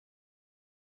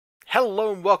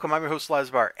Hello and welcome. I'm your host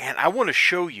Elizibar, and I want to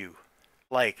show you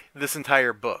like this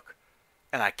entire book,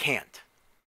 and I can't,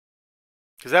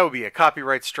 because that would be a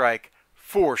copyright strike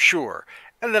for sure.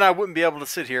 And then I wouldn't be able to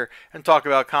sit here and talk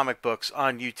about comic books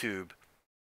on YouTube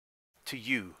to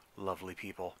you, lovely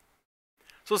people.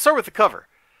 So let's start with the cover.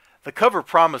 The cover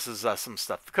promises us some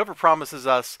stuff. The cover promises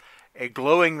us a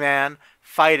glowing man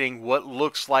fighting what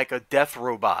looks like a death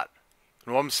robot.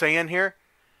 You know what I'm saying here?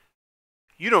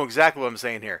 You know exactly what I'm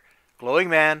saying here. Glowing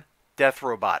man, death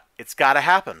robot. It's got to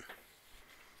happen.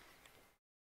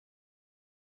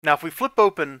 Now, if we flip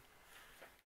open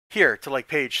here to like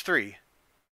page 3,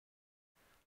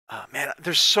 man,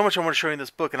 there's so much I want to show you in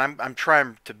this book, and I'm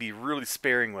trying to be really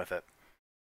sparing with it.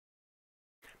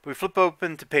 But we flip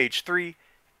open to page 3,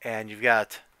 and you've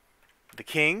got the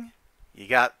king, you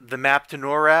got the map to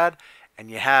NORAD, and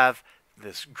you have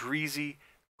this greasy,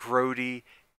 grody,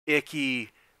 icky,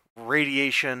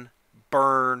 radiation,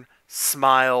 burn,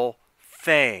 smile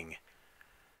thing.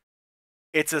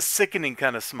 It's a sickening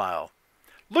kind of smile.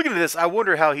 Looking at this, I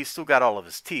wonder how he's still got all of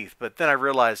his teeth, but then I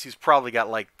realized he's probably got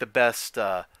like the best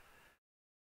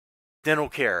dental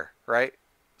care, right?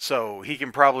 So he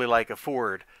can probably like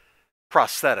afford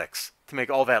prosthetics to make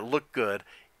all that look good,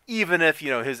 even if, you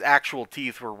know, his actual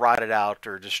teeth were rotted out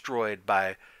or destroyed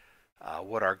by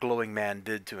what our glowing man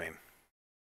did to him.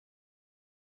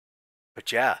 But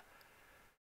yeah,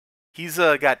 he's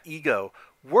got ego.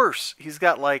 Worse, he's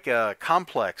got like a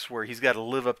complex where he's got to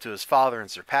live up to his father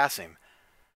and surpass him.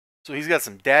 So he's got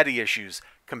some daddy issues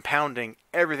compounding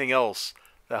everything else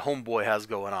that homeboy has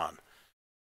going on.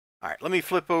 All right, let me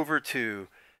flip over to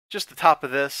just the top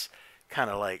of this, kind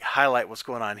of like highlight what's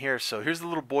going on here. So here's the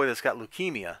little boy that's got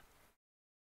leukemia.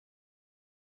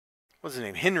 What's his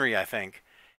name? Henry, I think.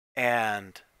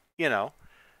 And, you know,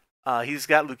 he's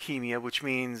got leukemia, which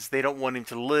means they don't want him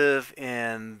to live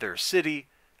in their city,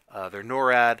 their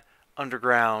NORAD,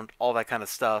 underground, all that kind of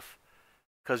stuff,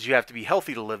 because you have to be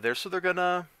healthy to live there. So they're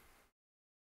gonna,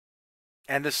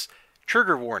 and this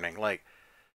trigger warning, like,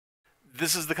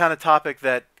 this is the kind of topic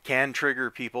that can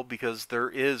trigger people because there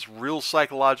is real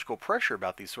psychological pressure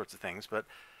about these sorts of things. But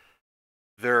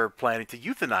they're planning to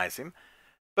euthanize him,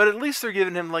 but at least they're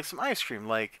giving him like some ice cream,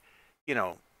 like, you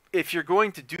know. If you're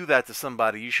going to do that to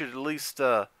somebody, you should at least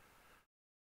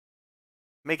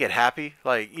make it happy.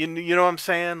 Like, you know what I'm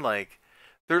saying? Like,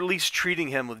 they're at least treating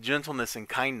him with gentleness and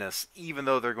kindness, even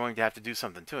though they're going to have to do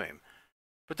something to him.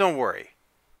 But don't worry.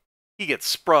 He gets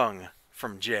sprung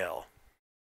from jail.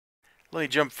 Let me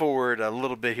jump forward a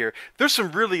little bit here. There's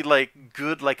some really, like,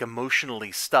 good, like,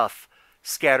 emotionally stuff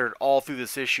scattered all through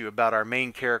this issue about our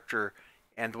main character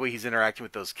and the way he's interacting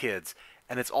with those kids.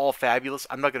 And it's all fabulous.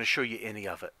 I'm not going to show you any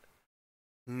of it.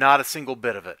 Not a single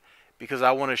bit of it, because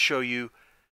I want to show you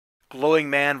glowing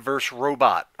man versus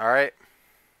robot, all right?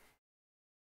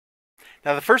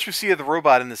 Now, the first we see of the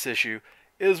robot in this issue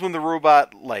is when the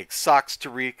robot, like, socks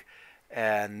Tariq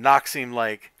and knocks him,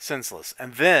 like, senseless.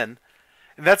 And then,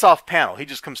 and that's off panel. He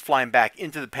just comes flying back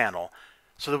into the panel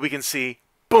so that we can see,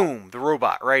 boom, the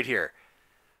robot right here.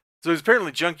 So it's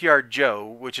apparently Junkyard Joe,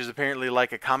 which is apparently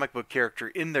like a comic book character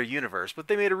in their universe, but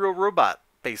they made a real robot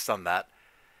based on that.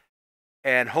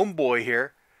 And homeboy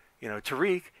here, you know,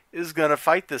 Tariq, is going to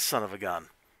fight this son of a gun.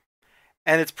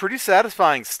 And it's pretty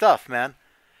satisfying stuff, man.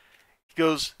 He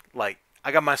goes, like,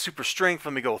 I got my super strength,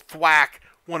 let me go thwack.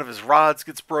 One of his rods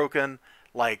gets broken.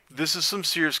 Like, this is some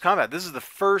serious combat. This is the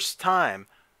first time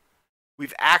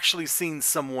we've actually seen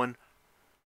someone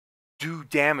do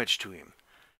damage to him.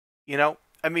 You know,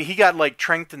 I mean, he got, like,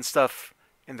 tranked and stuff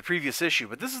in the previous issue,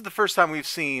 but this is the first time we've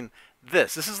seen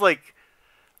this. This is like,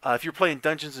 if you're playing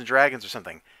Dungeons and Dragons or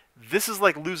something, this is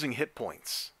like losing hit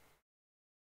points.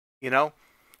 You know?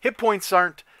 Hit points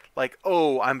aren't like,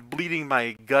 oh, I'm bleeding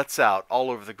my guts out all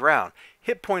over the ground.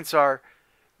 Hit points are,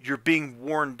 you're being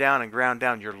worn down and ground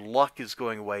down. Your luck is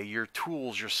going away. Your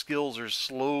tools, your skills are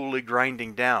slowly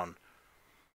grinding down.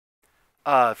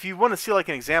 If you want to see like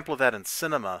an example of that in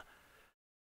cinema,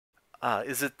 I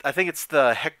think it's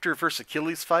the Hector versus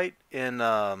Achilles fight in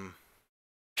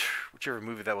whichever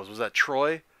movie that was. Was that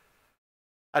Troy?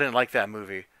 I didn't like that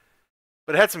movie,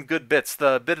 but it had some good bits.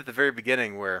 The bit at the very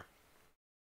beginning where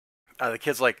the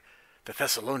kid's like, the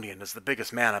Thessalonian is the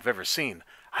biggest man I've ever seen.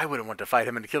 I wouldn't want to fight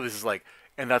him. And Achilles is like,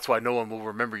 and that's why no one will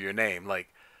remember your name. Like,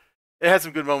 it had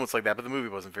some good moments like that, but the movie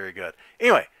wasn't very good.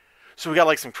 Anyway, so we got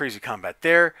like some crazy combat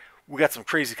there. We got some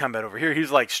crazy combat over here.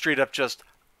 He's like straight up just,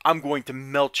 I'm going to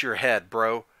melt your head,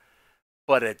 bro.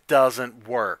 But it doesn't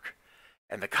work.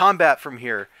 And the combat from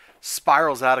here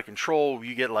spirals out of control.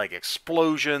 You get like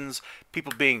explosions,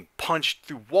 people being punched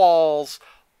through walls,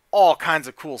 all kinds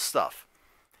of cool stuff.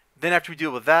 Then after we deal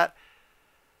with that,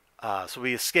 So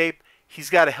we escape. He's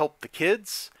got to help the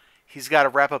kids. He's got to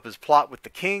wrap up his plot with the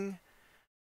king.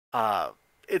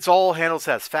 It's all handled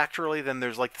satisfactorily. Then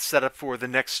there's like the setup for the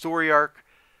next story arc.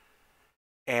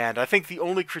 And I think the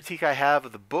only critique I have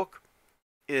of the book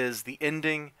is the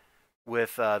ending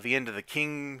with the end of the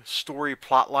king story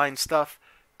plotline stuff.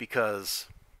 Because,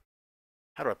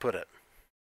 how do I put it?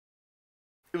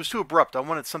 It was too abrupt. I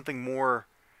wanted something more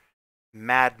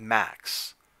Mad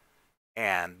Max.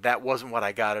 And that wasn't what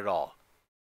I got at all.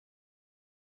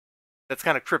 That's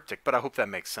kind of cryptic, but I hope that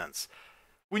makes sense.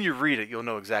 When you read it, you'll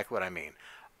know exactly what I mean.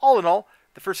 All in all,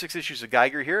 the first 6 issues of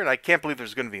Geiger here, and I can't believe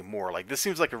there's going to be more. Like, this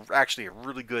seems like actually a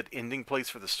really good ending place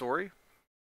for the story.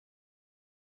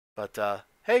 But,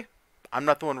 hey, I'm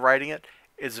not the one writing it.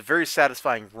 It's a very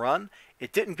satisfying run.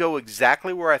 It didn't go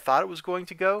exactly where I thought it was going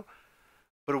to go,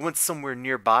 but it went somewhere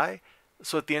nearby.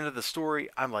 So at the end of the story,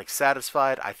 I'm, like,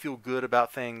 satisfied. I feel good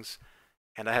about things,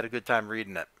 and I had a good time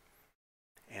reading it.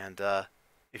 And,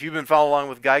 if you've been following along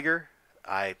with Geiger,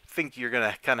 I think you're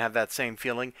going to kind of have that same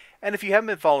feeling. And if you haven't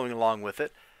been following along with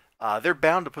it, they're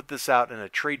bound to put this out in a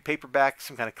trade paperback,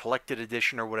 some kind of collected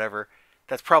edition or whatever.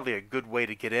 That's probably a good way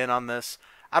to get in on this.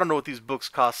 I don't know what these books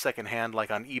cost secondhand,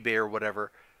 like on eBay or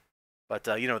whatever. But,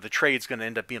 you know, the trade's going to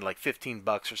end up being like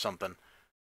 $15 or something,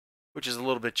 which is a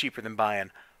little bit cheaper than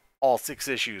buying all 6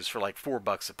 issues for like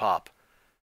 $4 a pop.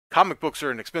 Comic books are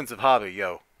an expensive hobby,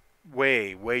 yo.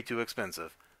 Way, way too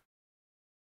expensive.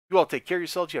 You all take care of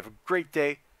yourselves. You have a great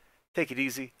day. Take it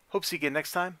easy. Hope to see you again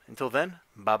next time. Until then,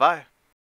 bye-bye.